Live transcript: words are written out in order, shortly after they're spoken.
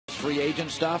free agent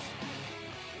stuff.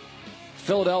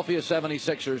 Philadelphia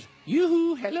 76ers.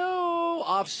 Yoo-hoo, hello.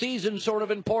 Off-season, sort of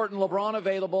important. LeBron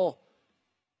available.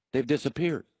 They've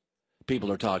disappeared.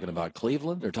 People are talking about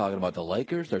Cleveland. They're talking about the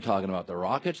Lakers. They're talking about the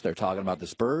Rockets. They're talking about the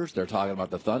Spurs. They're talking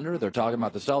about the Thunder. They're talking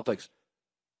about the Celtics.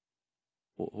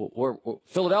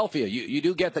 Philadelphia, you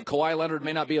do get that Kawhi Leonard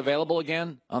may not be available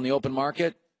again on the open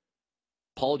market.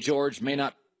 Paul George may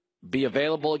not be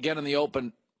available again in the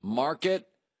open market.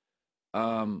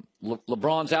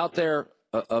 LeBron's out there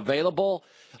available.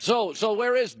 So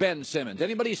where is Ben Simmons?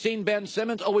 Anybody seen Ben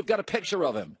Simmons? Oh, we've got a picture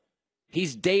of him.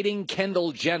 He's dating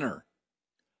Kendall Jenner.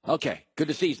 Okay, good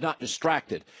to see he's not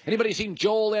distracted. Anybody seen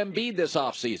Joel Embiid this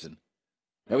offseason?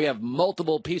 Now we have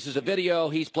multiple pieces of video.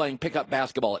 He's playing pickup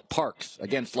basketball at parks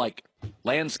against, like,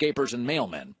 landscapers and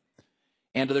mailmen.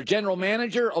 And to their general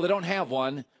manager, oh, they don't have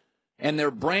one. And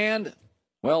their brand,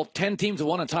 well, 10 teams have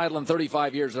won a title in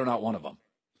 35 years. They're not one of them.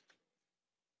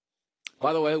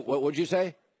 By the way, what would you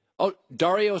say? Oh,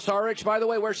 Dario Saric, by the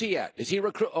way, where's he at? Is he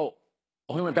recruit? Oh,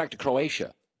 he went back to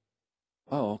Croatia.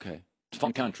 Oh, okay. It's a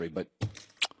fun country, but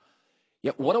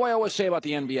yeah. What do I always say about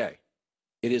the NBA?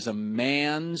 It is a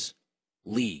man's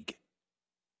league.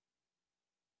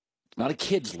 It's not a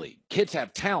kid's league. Kids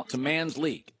have talent. It's a man's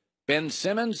league. Ben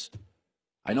Simmons,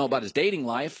 I know about his dating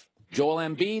life. Joel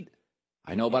Embiid,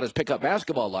 I know about his pickup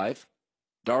basketball life.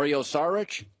 Dario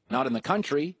Saric, not in the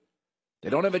country. They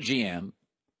don't have a GM.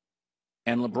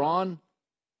 And LeBron,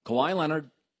 Kawhi Leonard,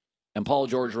 and Paul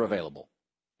George are available.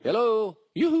 Hello.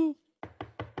 Yoo-hoo.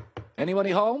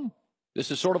 Anybody home? This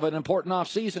is sort of an important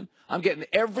offseason. I'm getting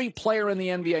every player in the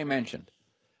NBA mentioned.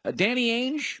 Danny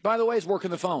Ainge, by the way, is working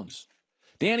the phones.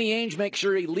 Danny Ainge makes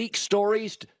sure he leaks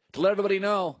stories to let everybody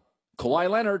know. Kawhi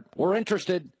Leonard, we're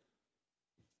interested.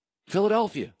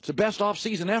 Philadelphia, it's the best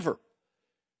offseason ever.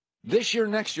 This year,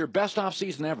 next year, best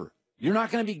offseason ever. You're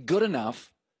not going to be good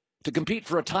enough to compete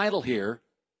for a title here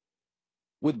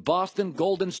with Boston,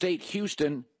 Golden State,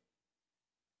 Houston,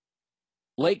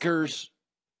 Lakers.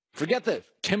 Forget the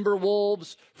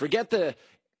Timberwolves. Forget the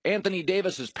Anthony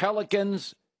Davis's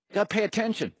Pelicans. You got to pay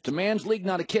attention. It's a man's league,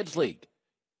 not a kid's league.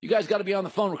 You guys got to be on the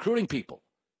phone recruiting people.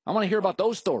 I want to hear about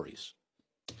those stories.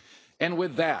 And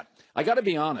with that, I got to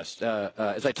be honest.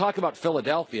 As I talk about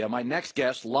Philadelphia, my next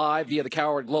guest live via the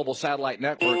Coward Global Satellite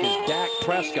Network is Dak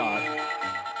Prescott.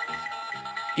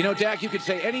 You know, Dak, you could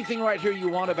say anything right here you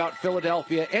want about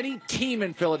Philadelphia. Any team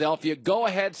in Philadelphia, go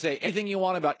ahead, say anything you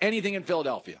want about anything in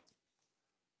Philadelphia.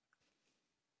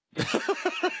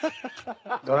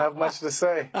 Don't have much to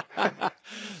say.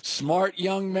 Smart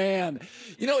young man.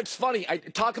 You know, it's funny. I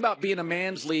talk about being a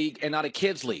man's league and not a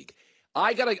kid's league.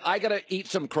 I gotta eat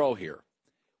some crow here.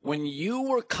 When you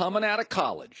were coming out of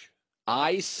college,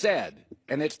 I said,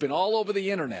 and it's been all over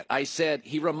the internet, I said,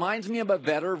 he reminds me of a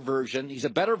better version. He's a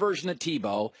better version of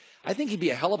Tebow. I think he'd be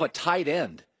a hell of a tight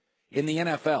end in the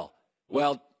NFL.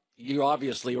 Well, you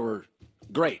obviously were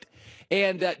great.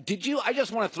 And I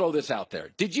just want to throw this out there.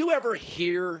 Did you ever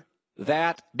hear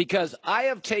that? Because I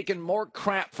have taken more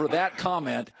crap for that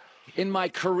comment in my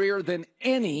career than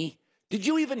any. Did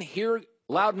you even hear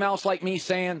loudmouths like me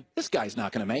saying, this guy's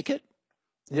not going to make it?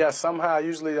 Yeah, somehow I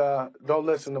usually don't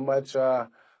listen to much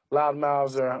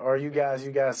loudmouths or you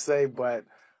guys say, but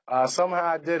somehow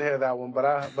I did hear that one. But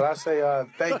I say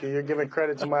thank you. You're giving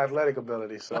credit to my athletic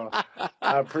ability, so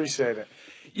I appreciate it.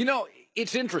 You know,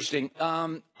 it's interesting.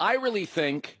 I really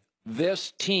think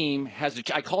this team has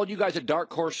I called you guys a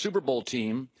dark horse Super Bowl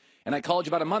team, and I called you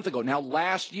about a month ago. Now,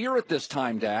 last year at this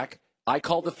time, Dak, I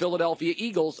called the Philadelphia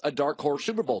Eagles a dark horse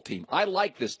Super Bowl team. I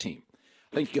like this team.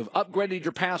 I think you've upgraded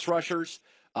your pass rushers.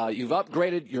 You've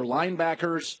upgraded your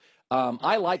linebackers.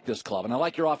 I like this club, and I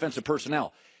like your offensive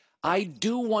personnel. I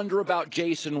do wonder about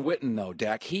Jason Witten, though,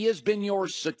 Dak. He has been your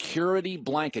security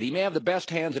blanket. He may have the best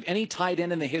hands of any tight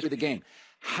end in the history of the game.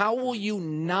 How will you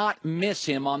not miss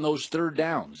him on those third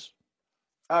downs?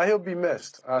 He'll be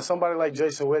missed. Somebody like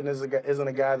Jason Witten isn't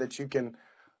a guy that you can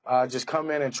just come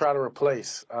in and try to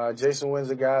replace. Jason Witten's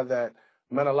a guy that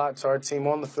meant a lot to our team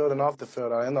on the field and off the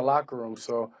field, in the locker room.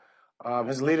 So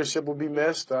his leadership will be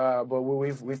missed. But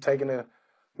we've taken it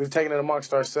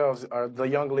amongst ourselves, the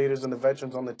young leaders and the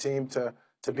veterans on the team,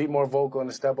 to be more vocal and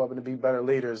to step up and to be better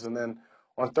leaders. And then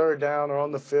on third down or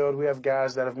on the field, we have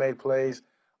guys that have made plays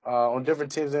on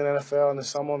different teams in the NFL and then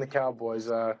some on the Cowboys.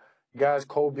 Guys,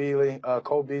 Cole Beasley,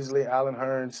 Allen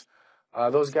Hurns,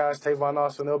 those guys, Tavon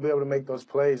Austin, they'll be able to make those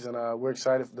plays. And we're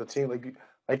excited for the team,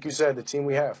 like you said, the team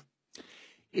we have.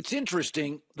 It's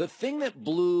interesting. The thing that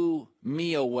blew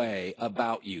me away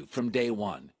about you from day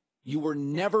one, you were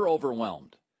never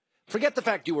overwhelmed. Forget the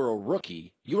fact you were a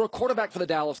rookie. You were a quarterback for the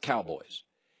Dallas Cowboys.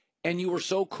 and you were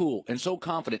so cool and so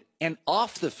confident. And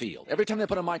off the field, every time they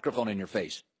put a microphone in your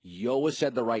face, you always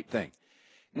said the right thing.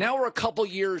 Now we're a couple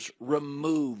years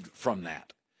removed from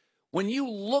that. When you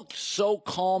looked so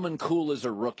calm and cool as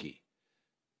a rookie,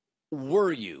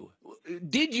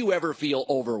 did you ever feel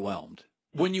overwhelmed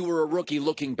when you were a rookie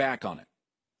looking back on it?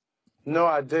 No,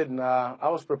 I didn't. I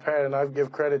was prepared, and I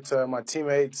give credit to my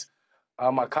teammates,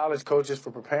 my college coaches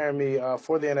for preparing me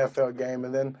for the NFL game,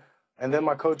 and then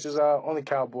my coaches on the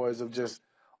Cowboys of just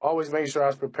always making sure I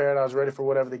was prepared. I was ready for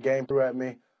whatever the game threw at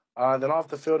me. Then off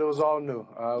the field, it was all new.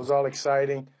 It was all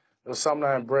exciting. It was something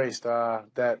I embraced.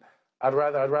 That I'd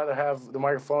rather have the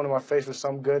microphone in my face for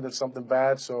something good than something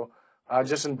bad. So I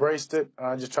just embraced it.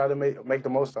 I just tried to make the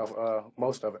most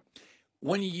of it.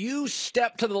 When you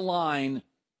step to the line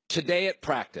today at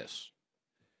practice,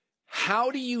 how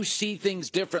do you see things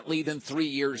differently than 3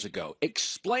 years ago?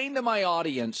 Explain to my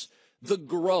audience the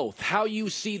growth, how you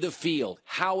see the field,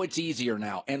 how it's easier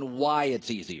now, and why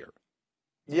it's easier.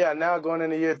 Yeah, now going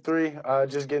into year 3,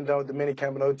 just getting done with the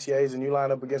minicamp and OTAs, and you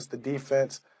line up against the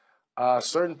defense,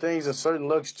 certain things and certain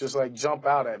looks just like jump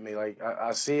out at me. Like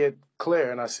I see it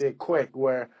clear and I see it quick.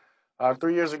 Where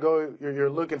 3 years ago, you're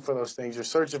looking for those things, you're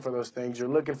searching for those things, you're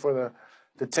looking for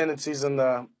the tendencies in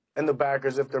the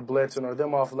backers if they're blitzing or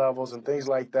them off levels and things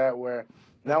like that. Where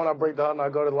now when I break the huddle and I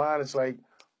go to the line, it's like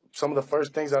some of the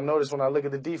first things I notice when I look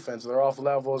at the defense, they're off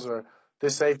levels or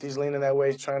this safety's leaning that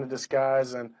way, he's trying to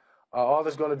disguise, and all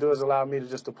that's going to do is allow me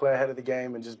to play ahead of the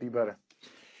game and just be better.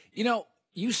 You know,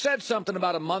 you said something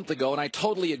about a month ago, and I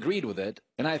totally agreed with it,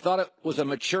 and I thought it was a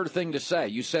mature thing to say.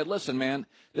 You said, listen, man,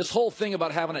 this whole thing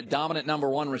about having a dominant number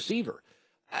one receiver,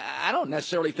 I don't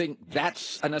necessarily think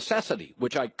that's a necessity,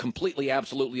 which I completely,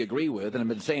 absolutely agree with, and I've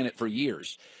been saying it for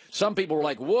years. Some people were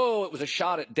like, whoa, it was a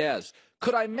shot at Dez.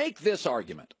 Could I make this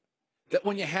argument that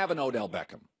when you have an Odell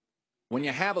Beckham, when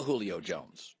you have a Julio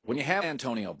Jones, when you have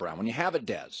Antonio Brown, when you have a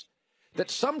Dez, that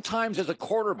sometimes as a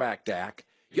quarterback, Dak,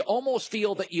 you almost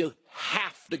feel that you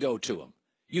have to go to him.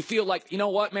 You feel like, you know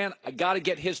what, man, I got to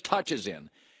get his touches in.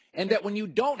 And that when you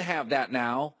don't have that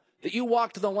now, that you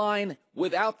walk to the line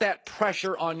without that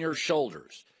pressure on your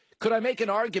shoulders. Could I make an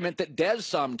argument that Dez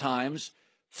sometimes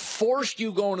forced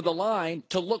you going to the line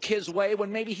to look his way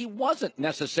when maybe he wasn't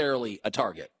necessarily a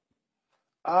target?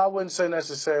 I wouldn't say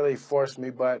necessarily forced me,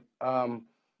 but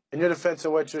in your defense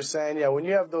of what you're saying, yeah, when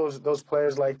you have those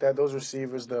players like that, those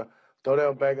receivers, the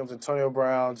Odell Beckhams, Antonio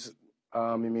Browns,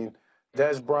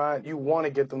 Dez Bryant, you want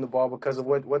to get them the ball because of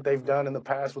what they've done in the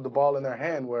past with the ball in their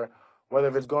hand, where whether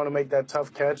if it's going to make that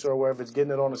tough catch or whether it's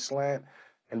getting it on a slant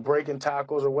and breaking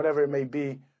tackles or whatever it may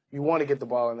be, you want to get the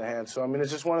ball in the hand. So,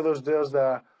 it's just one of those deals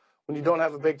that when you don't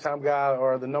have a big-time guy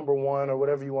or the number one or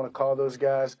whatever you want to call those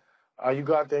guys, you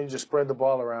go out there and you just spread the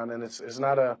ball around, and it's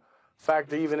not a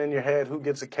factor even in your head who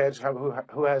gets a catch,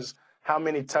 who has how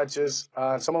many touches.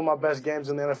 Some of my best games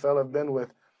in the NFL have been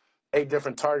with 8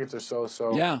 different targets or so.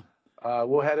 So yeah,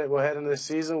 we'll head into this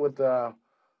season with the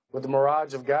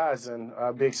mirage of guys and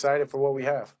be excited for what we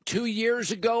have. 2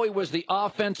 years ago, he was the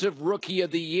Offensive Rookie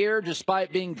of the Year,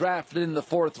 despite being drafted in the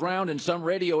 4th round, and some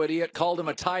radio idiot called him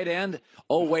a tight end.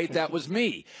 Oh, wait, that was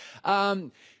me.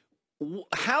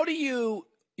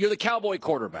 You're the Cowboy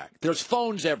quarterback. There's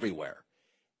phones everywhere.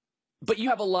 But you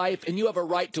have a life, and you have a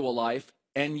right to a life,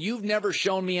 and you've never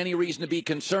shown me any reason to be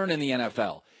concerned in the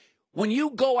NFL. When you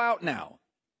go out now,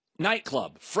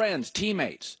 nightclub, friends,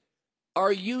 teammates,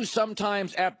 are you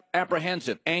sometimes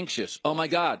apprehensive, anxious? Oh, my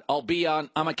God,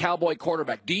 I'm a Cowboy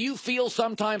quarterback. Do you feel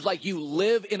sometimes like you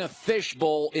live in a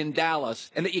fishbowl in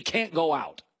Dallas and that you can't go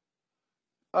out?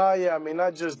 Yeah,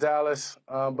 not just Dallas,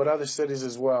 but other cities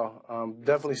as well.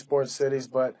 Definitely sports cities,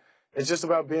 but it's just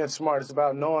about being smart. It's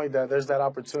about knowing that there's that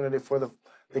opportunity for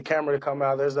the camera to come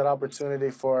out. There's that opportunity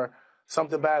for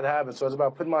something bad to happen. So it's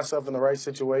about putting myself in the right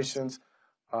situations,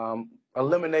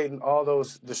 eliminating all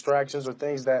those distractions or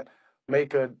things that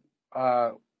could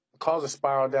cause a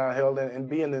spiral downhill and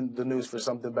be in the news for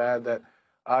something bad. That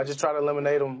I just try to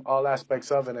eliminate them, all aspects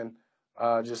of it, and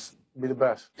just be the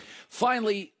best.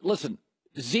 Finally, listen.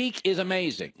 Zeke is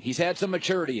amazing. He's had some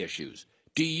maturity issues.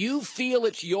 Do you feel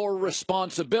it's your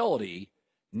responsibility,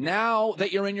 now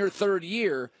that you're in your 3rd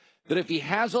year, that if he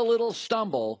has a little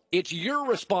stumble, it's your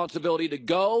responsibility to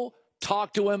go,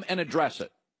 talk to him, and address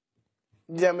it?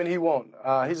 Yeah, he won't.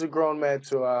 He's a grown man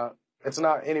too. It's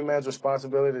not any man's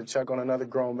responsibility to check on another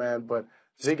grown man, but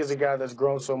Zeke is a guy that's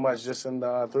grown so much just in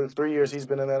the 3 years he's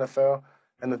been in the NFL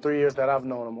and the 3 years that I've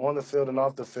known him, on the field and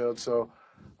off the field. So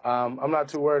I'm not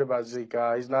too worried about Zeke.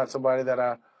 He's not somebody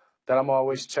that I'm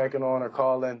always checking on or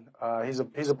calling. He's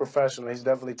a professional. He's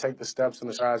definitely take the steps and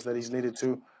the strides that he's needed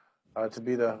to to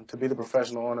be the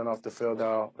professional on and off the field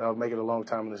that'll make it a long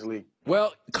time in this league.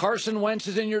 Well, Carson Wentz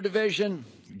is in your division.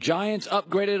 Giants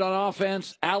upgraded on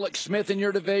offense. Alex Smith in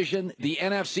your division. The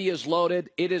NFC is loaded.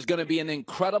 It is going to be an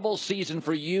incredible season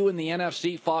for you in the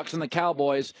NFC, Fox and the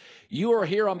Cowboys. You are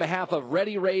here on behalf of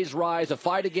Ready, Raise, Rise, a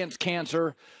fight against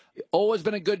cancer. Always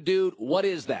been a good dude. What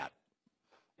is that?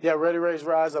 Yeah, Ready, Raise,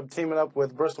 Rise. I'm teaming up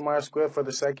with Bristol Myers Squibb for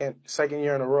the second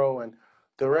year in a row, and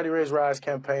the Ready, Raise, Rise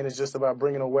campaign is just about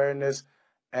bringing awareness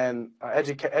and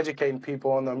educating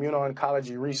people on the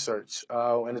immuno-oncology research,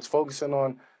 and it's focusing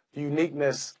on the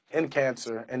uniqueness in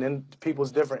cancer and in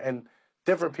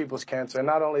different people's cancer, and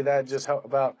not only that, just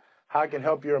about how it can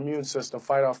help your immune system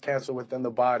fight off cancer within the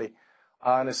body,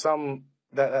 and it's something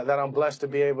that I'm blessed to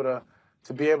be able to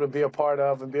be a part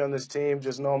of and be on this team.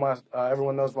 Just know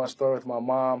everyone knows my story with my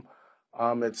mom.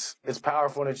 It's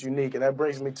powerful and it's unique, and that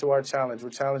brings me to our challenge.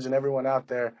 We're challenging everyone out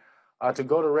there to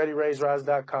go to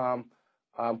ReadyRaiseRise.com,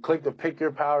 click the Pick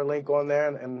Your Power link on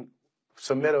there, and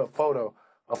submit a photo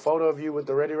of you with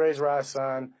the Ready Raise Rise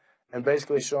sign, and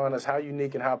basically showing us how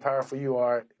unique and how powerful you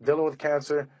are, dealing with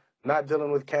cancer, not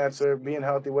dealing with cancer, being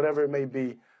healthy, whatever it may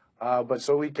be, but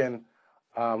so we can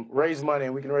raise money,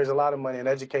 and we can raise a lot of money and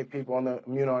educate people on the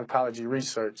immuno-oncology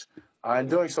research. In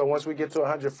doing so, once we get to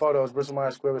 100 photos, Bristol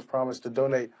Myers Squibb has promised to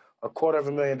donate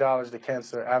 $250,000 to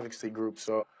cancer advocacy groups.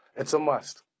 So it's a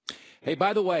must. Hey,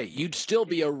 by the way, you'd still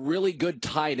be a really good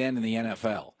tight end in the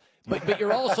NFL. But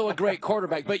you're also a great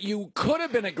quarterback. But you could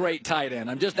have been a great tight end.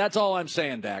 That's all I'm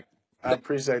saying, Dak. I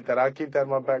appreciate that. I'll keep that in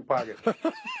my back pocket.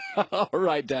 All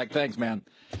right, Dak. Thanks, man.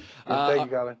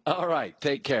 Thank you, Colin. All right.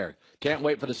 Take care. Can't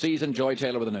wait for the season. Joy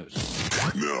Taylor with the news.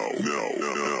 No.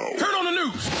 Turn on the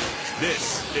news.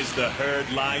 This is the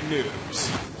Herdline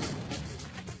News.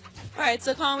 All right,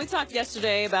 so Colin, we talked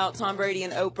yesterday about Tom Brady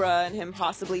and Oprah and him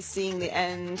possibly seeing the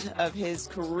end of his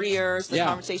career. So the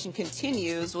conversation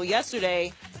continues. Well,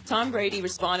 yesterday, Tom Brady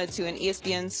responded to an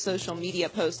ESPN social media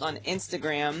post on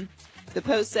Instagram. The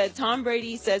post said, Tom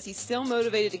Brady says he's still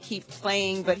motivated to keep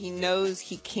playing, but he knows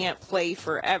he can't play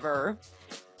forever.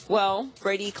 Well,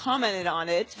 Brady commented on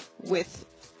it with,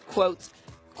 quote,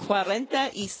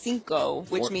 45,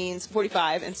 which means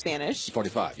 45 in Spanish.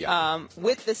 45, yeah.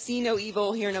 With the see no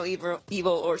evil, hear no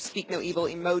evil, or speak no evil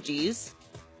emojis.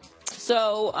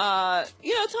 So, Tom,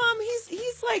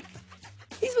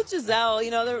 he's with Giselle.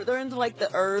 They're into like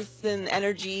the earth and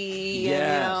energy,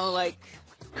 and like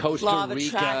Costa law of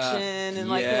Rica. attraction and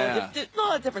like a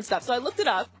lot of different stuff. So I looked it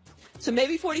up. So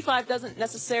maybe 45 doesn't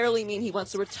necessarily mean he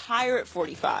wants to retire at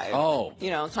 45. Oh.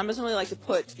 Tom doesn't really like to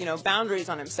put, boundaries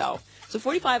on himself. So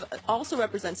 45 also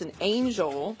represents an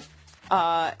angel,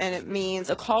 and it means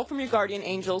a call from your guardian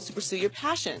angels to pursue your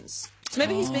passions. So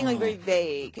maybe he's being very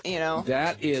vague,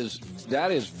 That is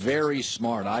very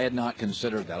smart. I had not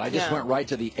considered that. I just went right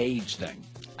to the age thing.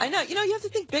 I know. You have to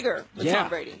think bigger with Tom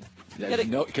Brady.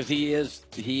 Because he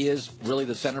is really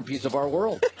the centerpiece of our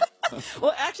world.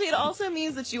 Well, actually, it also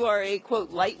means that you are a,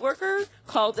 quote, light worker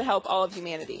called to help all of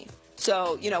humanity.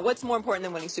 So, what's more important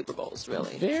than winning Super Bowls,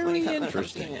 really? Very when it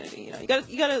comes to humanity. You got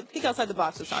to think outside the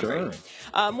box with Tom Brady.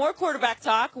 More quarterback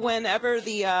talk. Whenever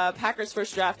the Packers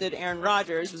first drafted Aaron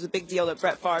Rodgers, it was a big deal that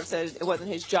Brett Favre said it wasn't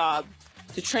his job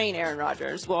to train Aaron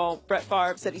Rodgers. Well, Brett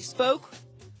Favre said he spoke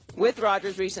with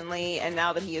Rodgers recently, and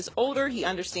now that he is older, he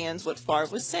understands what Favre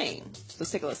was saying. So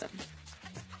let's take a listen.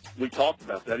 We talked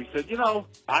about that. He said,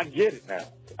 I get it now.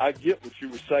 I get what you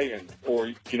were saying,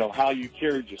 or, how you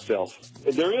carried yourself.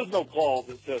 There is no clause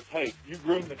that says, hey, you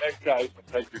groom the next guy who's going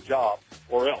to take your job,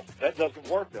 or else. That doesn't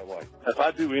work that way. If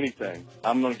I do anything,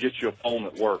 I'm going to get you a phone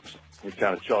that works. We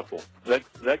kind of chuckle.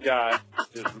 That guy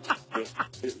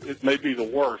it may be the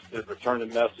worst at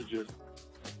returning messages.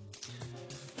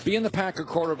 Being the Packer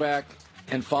quarterback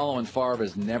and following Favre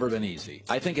has never been easy.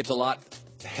 I think it's a lot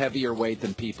heavier weight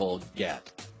than people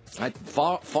get.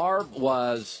 Favre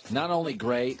was not only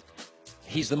great,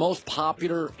 he's the most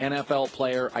popular NFL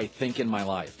player, I think, in my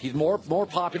life. He's more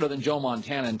popular than Joe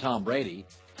Montana and Tom Brady,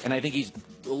 and I think he's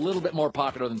a little bit more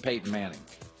popular than Peyton Manning.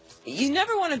 You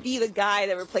never want to be the guy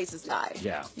that replaces guy.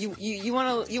 Yeah. You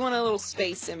want a little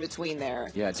space in between there.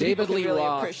 Yeah, so David Lee really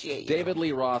Roth. Appreciate you. David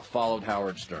Lee Roth followed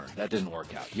Howard Stern. That didn't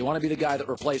work out. You want to be the guy that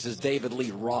replaces David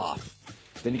Lee Roth,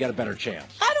 then you got a better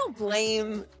chance. I don't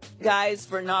blame guys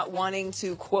for not wanting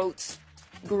to, quote,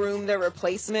 groom their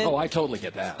replacement. Oh, I totally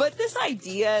get that. But this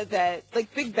idea that,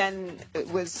 like, Big Ben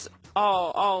was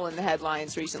all in the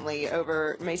headlines recently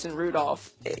over Mason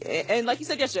Rudolph. And like you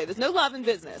said yesterday, there's no love in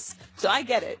business. So I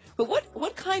get it. But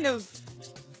what kind of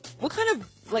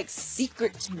like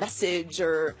secret message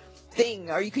or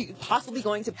thing are you possibly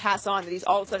going to pass on that he's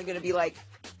all of a sudden going to be like,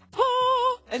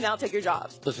 oh, and now take your job?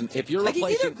 Listen, if you're like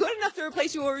replacing, he's either good enough to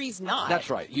replace you or he's not. That's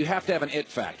right. You have to have an it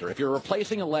factor. If you're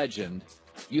replacing a legend,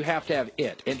 you have to have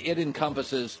it. And it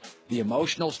encompasses the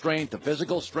emotional strength, the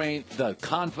physical strength, the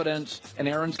confidence, and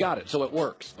Aaron's got it, so it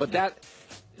works. But that,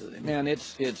 man,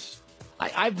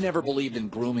 I've never believed in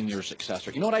grooming your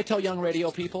successor. You know what I tell young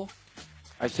radio people?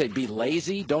 I say, be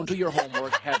lazy, don't do your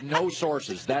homework, have no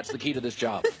sources. That's the key to this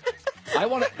job.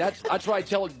 That's why I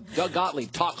tell Doug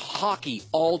Gottlieb, talk hockey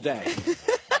all day.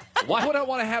 Why would I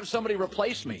want to have somebody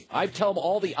replace me? I tell them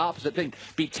all the opposite thing.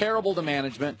 Be terrible to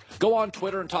management. Go on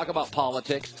Twitter and talk about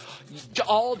politics.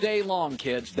 All day long,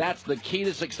 kids. That's the key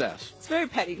to success. It's very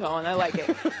petty, Colin. I like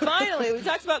it. Finally, we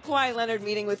talked about Kawhi Leonard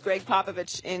meeting with Greg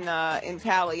Popovich in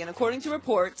Cali, and according to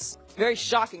reports, very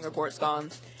shocking reports, Colin,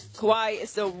 Kawhi is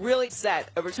still really upset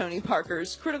over Tony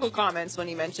Parker's critical comments when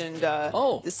he mentioned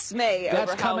dismay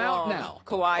over how long now.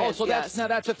 Kawhi has. So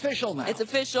that's official now. It's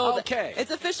official. Okay.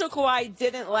 It's official. Kawhi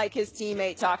didn't like his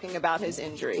teammate talking about his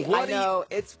injury. I know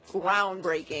it's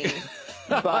groundbreaking,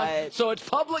 but so it's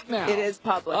public now. It is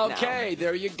public now. Okay,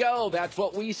 there you go. That's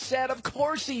what we said. Of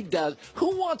course he does.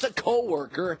 Who wants a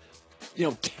coworker,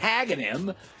 tagging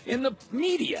him in the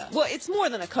media? Well, it's more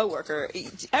than a coworker.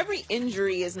 Every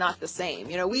injury is not the same.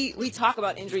 We talk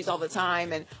about injuries all the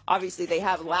time, and obviously they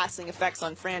have lasting effects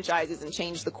on franchises and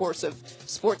change the course of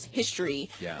sports history.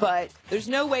 Yeah. But there's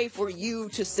no way for you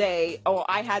to say, oh,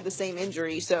 I had the same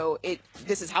injury, so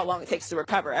this is how long it takes to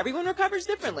recover. Everyone recovers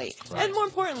differently. Right. And more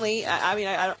importantly,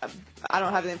 I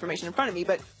don't have the information in front of me,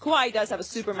 but Kawhi does have a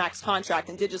supermax contract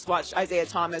and did just watch Isaiah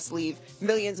Thomas leave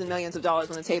millions and millions of dollars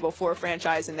on the table for a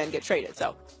franchise and then get traded.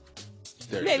 So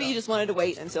maybe he just wanted to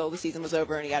wait until the season was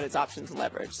over and he had his options and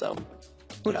leverage. So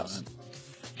who knows?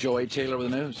 Joey Taylor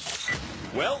with the news.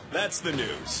 Well, that's the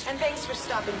news. And thanks for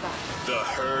stopping by. The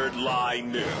Herd Lie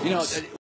News.